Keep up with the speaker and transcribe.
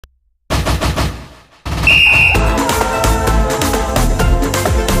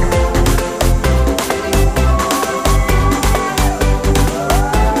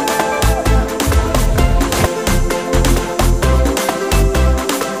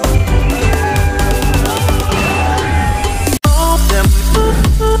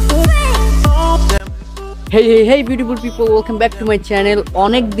Hey beautiful people, welcome back to my channel.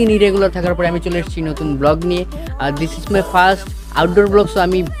 অনেক দিন irregular থাকার পরে আমি চলে এসেছি নতুন ব্লগ নিয়ে। আর this is my first outdoor blog, so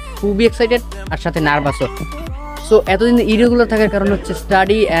আমি খুবই এক্সাইটেড আর সাথে নার্ভাসও। সো এতদিন ইরেগুলার থাকার কারণ হচ্ছে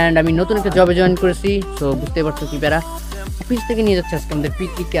স্টাডি অ্যান্ড আমি নতুন একটা জবে জয়েন করেছি। সো বুঝতে পারছো কি প্যারা। অফিস থেকে নিয়ে যাচ্ছে আজকে আমাদের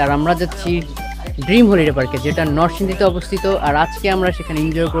পিকনিকে, আর আমরা যাচ্ছি ড্রিম হলিডে পার্কে, যেটা নরসিংদীতে অবস্থিত। আর আজকে আমরা সেখানে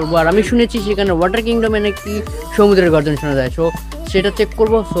এনজয় করবো। আর আমি শুনেছি সেখানে ওয়াটার কিংডমে নাকি সমুদ্রের গর্জন শোনা যায়। সো সেটা চেক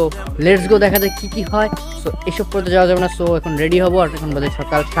করবো। সো লেটস গো, দেখা যায় কী হয়। সো এসব করতে যাওয়া যাবে না। সো এখন রেডি হবো, আর এখন বাজে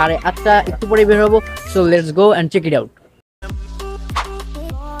সকাল 8:30, একটু পরে বের হবো। So let's go and check it out.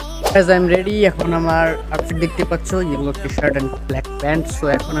 I am ready. এখন আমার আউটফিট দেখতে পাচ্ছ, yellow T shirt and black pant. So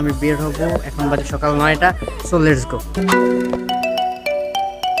এখন আমি বের হবো, এখন বাজে সকাল 9টা। So let's go.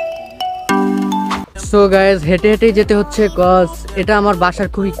 So guys, হেঁটে হেঁটেই যেতে হচ্ছে, কজ এটা আমার বাসার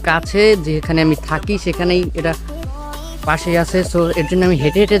খুবই কাছে, যেখানে আমি থাকি সেখানেই এটা পাশেই আছে। সো এর জন্য আমি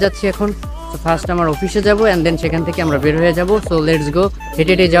হেঁটে হেঁটে যাচ্ছি এখন। সো ফার্স্ট আমার অফিসে যাবো অ্যান্ড দেন সেখান থেকে আমরা বের হয়ে যাবো। সো লেটস গো,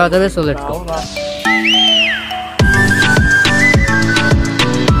 হেঁটে হেঁটে যাওয়া যাবে। So let's go.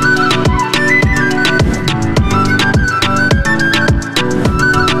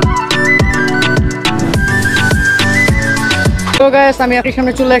 তো গাইস, আমি আপনার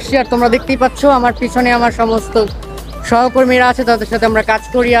সামনে চলে আসছি, আর তোমরা দেখতেই পাচ্ছ আমার পিছনে আমার সমস্ত সহকর্মীরা আছে, তাদের সাথে আমরা কাজ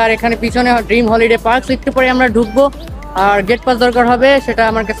করি। আর এখানে পিছনে ড্রিম হলিডে পার্ক। একটু পরে আমরা ঢুকবো, আর গেট পাস দরকার হবে, সেটা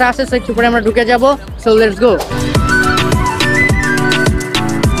আমার কাছে আছে। সো একটু পরে আমরা ঢুকে যাবো। So let's go.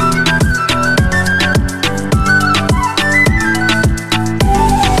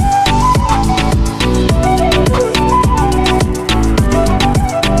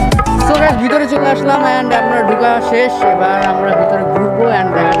 ভিতরে চলে আসলাম অ্যান্ড আমরা ঢুকা শেষ। এবার আমরা ভিতরে ঘুরবো অ্যান্ড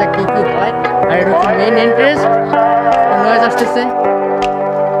দেখা যাক কি কি হয়। আর এটা হচ্ছে মেইন এন্ট্রেন্স। নয়েজ আসতেছে।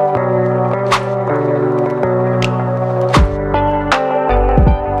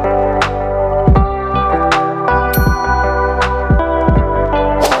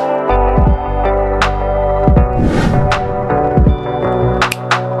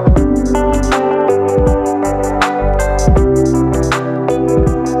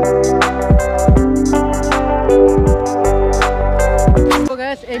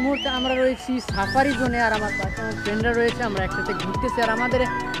 এই মুহূর্তে আমরা রয়েছি সাফারি জোনে, আর আমার পাশে আমার ফ্রেন্ডরা রয়েছে, আমরা একসাথে ঘুরতেছি। আর আমাদের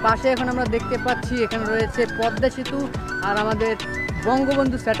পাশে এখন আমরা দেখতে পাচ্ছি এখানে রয়েছে পদ্মা সেতু আর আমাদের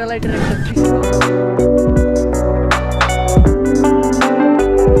বঙ্গবন্ধু স্যাটেলাইটের একটা দৃশ্য।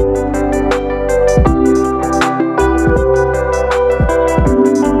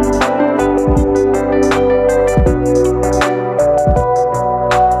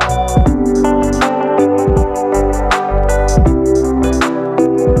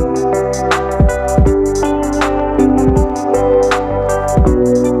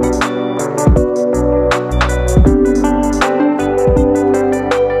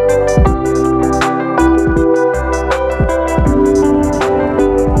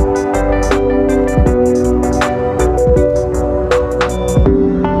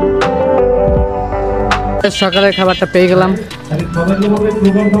 সকালের খাবারটা পেয়ে গেলাম,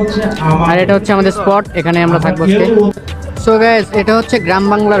 আর এটা হচ্ছে আমাদের স্পট, এখানে আমরা থাকবো। সো গাইস, এটা হচ্ছে গ্রাম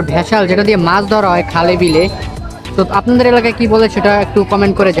বাংলার ভেসাল, যেটা দিয়ে মাছ ধরা হয় খালে বিলে। তো আপনাদের এলাকায় কি বলে সেটা একটু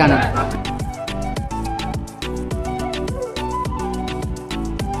কমেন্ট করে জানান।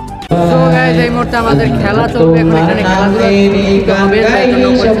 সো গাইস, এই মুহূর্তে আমাদের খেলা চলবে, এখন এখানে খেলাধুলা হবে, তাই জন্য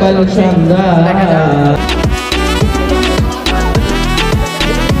দেখা যাক।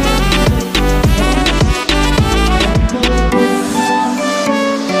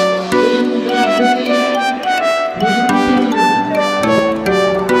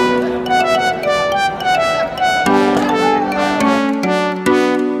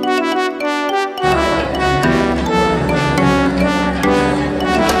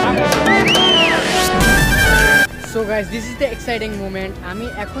 So guys, this is the exciting moment. আমি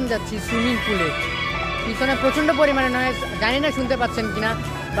এখন যাচ্ছি সুইমিং পুলে। পিছনে প্রচণ্ড পরিমাণে নয়, জানি না শুনতে পাচ্ছেন কিনা,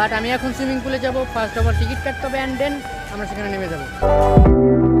 বাট আমি এখন সুইমিং পুলে যাব। ফার্স্ট অফ অল টিকিট কাটতে হবে অ্যান্ড দেন আমরা সেখানে নেমে যাব।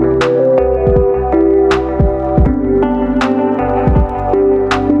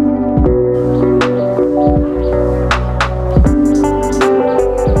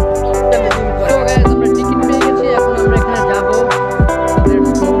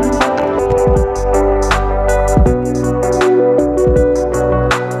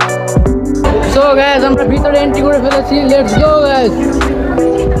 গাইস, আমরা ভিতরে এন্ট্রি করে ফেলেছি। Let's go guys.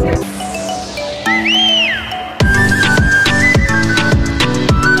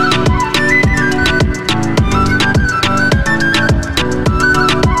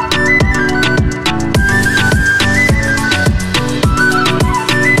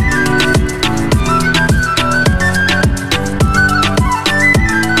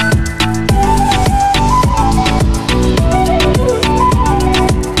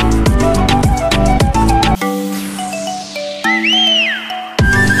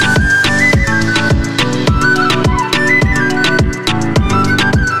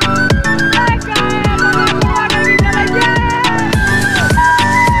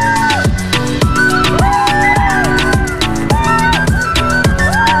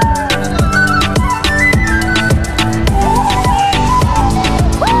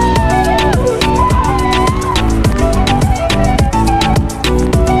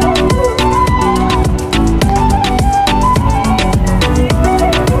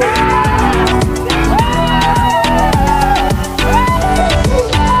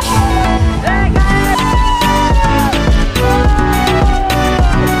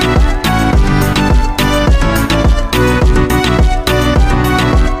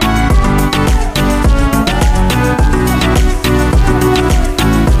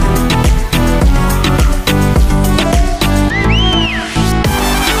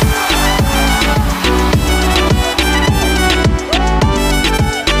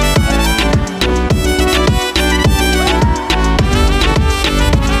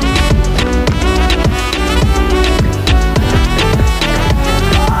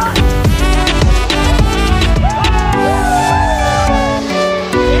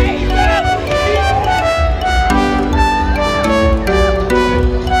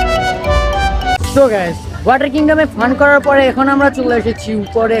 So guys water কিংডমে fun করার পরে এখন আমরা চলে এসেছি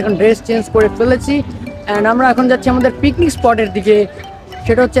উপরে, এখন ড্রেস চেঞ্জ করে ফেলেছি অ্যান্ড আমরা এখন যাচ্ছি আমাদের পিকনিক স্পটের দিকে,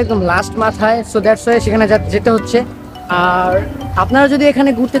 সেটা হচ্ছে একদম লাস্ট মাথায়। সো দ্যাটস ওয়াই সেখানে যেতে হচ্ছে। আর আপনারা যদি এখানে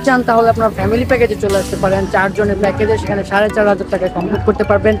ঘুরতে চান তাহলে আপনারা ফ্যামিলি প্যাকেজে চলে আসতে পারেন, 4 জনের প্যাকেজে, সেখানে 4,500 টাকায় কমপ্লিট করতে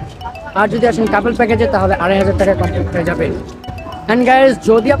পারবেন। আর যদি আসেন কাপল প্যাকেজে তাহলে 2,500 টাকায় কমপ্লিট হয়ে যাবে। অ্যান্ড গাইজ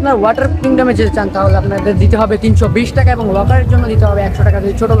যদি আপনার ওয়াটার কিংডমে যেতে চান তাহলে আপনাদের দিতে হবে 320 টাকা এবং লকারের জন্য দিতে হবে 100 টাকা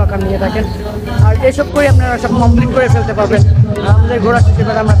যদি ছোটো লকার নিয়ে থাকেন। আর এসব করে আপনারা সব কমপ্লিট করে ফেলতে পারবেন। আর আমাদের ঘোরা শেষে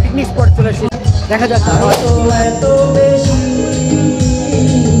এবার আমরা পিকনিক স্পট চলে এসেছি, দেখা যাক।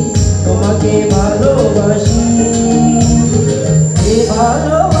 তোমাকে ভালোবাসি,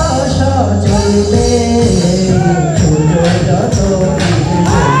 ভালোবাসা চলবে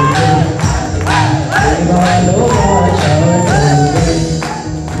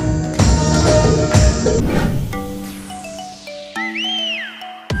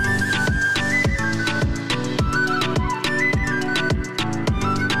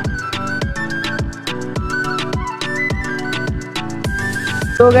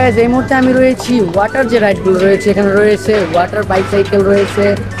তো গাইজ এই মুহূর্তে আমি রয়েছি ওয়াটার যে রাইডগুলো রয়েছে, এখানে রয়েছে ওয়াটার বাইসাইকেল রয়েছে,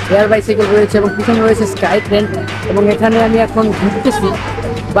 এয়ার বাইসাইকেল রয়েছে এবং পিছনে রয়েছে স্কাই ট্রেন। এবং এখানে আমি এখন ঘুরতেছি,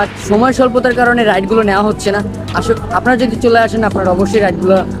 বাট সময় স্বল্পতার কারণে রাইডগুলো নেওয়া হচ্ছে না। আসলে আপনারা যদি চলে আসেন আপনারা অবশ্যই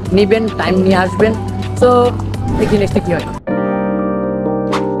রাইডগুলো নেবেন, টাইম নিয়ে আসবেন। তো দেখি নেক্সটে কী হয়।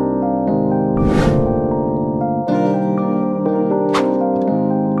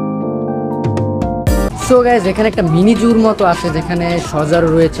 সো গাইজ এখানে একটা মিনি জুর মতো আছে, যেখানে সজারু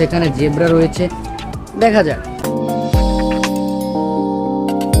রয়েছে, এখানে জেব্রা রয়েছে, দেখা যাক।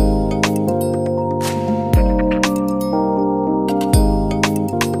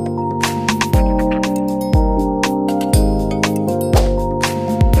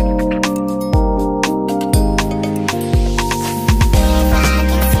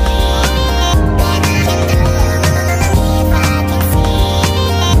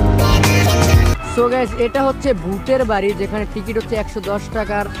 সো গাইস এটা হচ্ছে ভূতের বাড়ি, যেখানে টিকিট হচ্ছে 110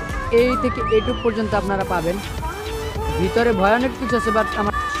 টাকার। এই থেকে এইটুক পর্যন্ত আপনারা পাবেন। ভিতরে ভয়ানক কিছু আছে, বাট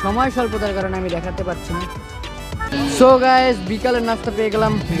আমার সময় স্বল্পতার কারণে আমি দেখাতে পারছি না। সো গাইস বিকালের নাস্তা পেয়ে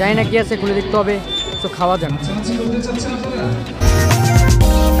গেলাম, জানি না কি আছে, খুলে দেখতে হবে। সো খাওয়া যাক।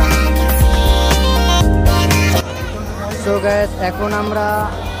 সো গাইস এখন আমরা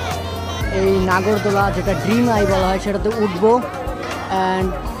এই নাগরদোলা, যেটা ড্রিম আই বলা হয়, সেটাতে উঠবো অ্যান্ড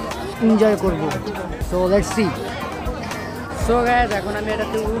এনজয় করবো। So let's see. So guys এখন আমি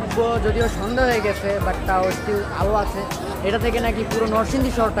এটাতে উঠবো, যদিও সন্ধ্যা হয়ে গেছে, বাট তাও একটু আলো আছে। এটা থেকে নাকি পুরো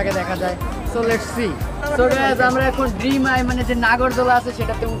নরসিংদী শহরটাকে দেখা যায়। So let's see. So guys আমরা এখন ড্রিম আই মানে যে নাগরদোলা আছে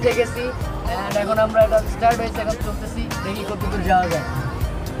সেটাতে উঠে গেছি অ্যান্ড এখন আমরা এটা স্টার্ট হয়েছে, এখন চলতেছি, দেখি কত দূর যাওয়া যায়।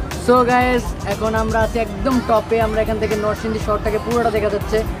 সো গাইস এখন আমরা আছি একদম টপে, আমরা এখান থেকে নরসিংদী শহরটাকে পুরোটা দেখা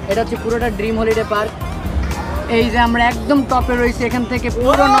যাচ্ছে। এটা হচ্ছে পুরোটা ড্রিম হলিডে পার্ক। এই যে আমরা একদম টপে রয়েছি, এখান থেকে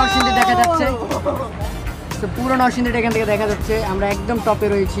পুরো নরসিংদী দেখা যাচ্ছে। তো পুরো নরসিংদীটা এখান থেকে দেখা যাচ্ছে, আমরা একদম টপে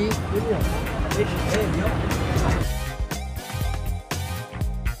রয়েছি।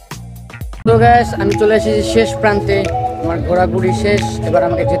 তো গাইস আমি চলে এসেছি শেষ প্রান্তে, আমার ঘোরাঘুরি শেষ, এবার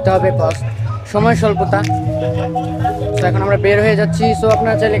আমাকে যেতে হবে, সময় স্বল্পতা। তো এখন আমরা বের হয়ে যাচ্ছি। সো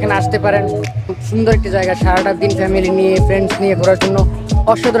আপনারা চাইলে এখানে আসতে পারেন, খুব সুন্দর একটি জায়গা, সারাটা দিন ফ্যামিলি নিয়ে ফ্রেন্ডস নিয়ে ঘোরার জন্য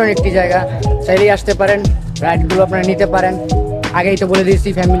অসাধারণ একটি জায়গা, চাইলেই আসতে পারেন। রাইডগুলো আপনারা নিতে পারেন, আগেই তো বলে দিয়েছি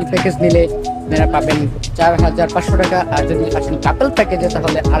ফ্যামিলি প্যাকেজ নিলে আপনারা পাবেন 4,500 টাকা, আর যদি আসেন কাপল প্যাকেজে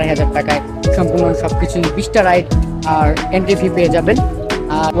তাহলে 2,500 টাকায় সম্পূর্ণ সব কিছুই 20টা রাইড আর এন্ট্রি ফি পেয়ে যাবেন।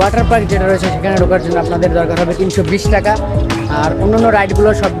 আর ওয়াটার পার্ক যেটা রয়েছে সেখানে ঢোকার জন্য আপনাদের দরকার হবে 320 টাকা, আর অন্যান্য রাইডগুলো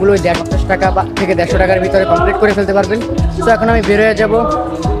সবগুলোই 150 টাকা বা থেকে 150 টাকার ভিতরে কমপ্লিট করে ফেলতে পারবেন। তো এখন আমি বের হয়ে যাব।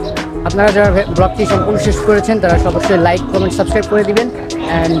 আপনারা যারা ব্লগটি সম্পূর্ণ শেষ করেছেন তারা অবশ্যই লাইক কমেন্ট সাবস্ক্রাইব করে দিবেন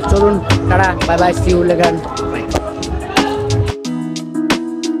অ্যান্ড চলুন, tata, bye bye, C you lacquer.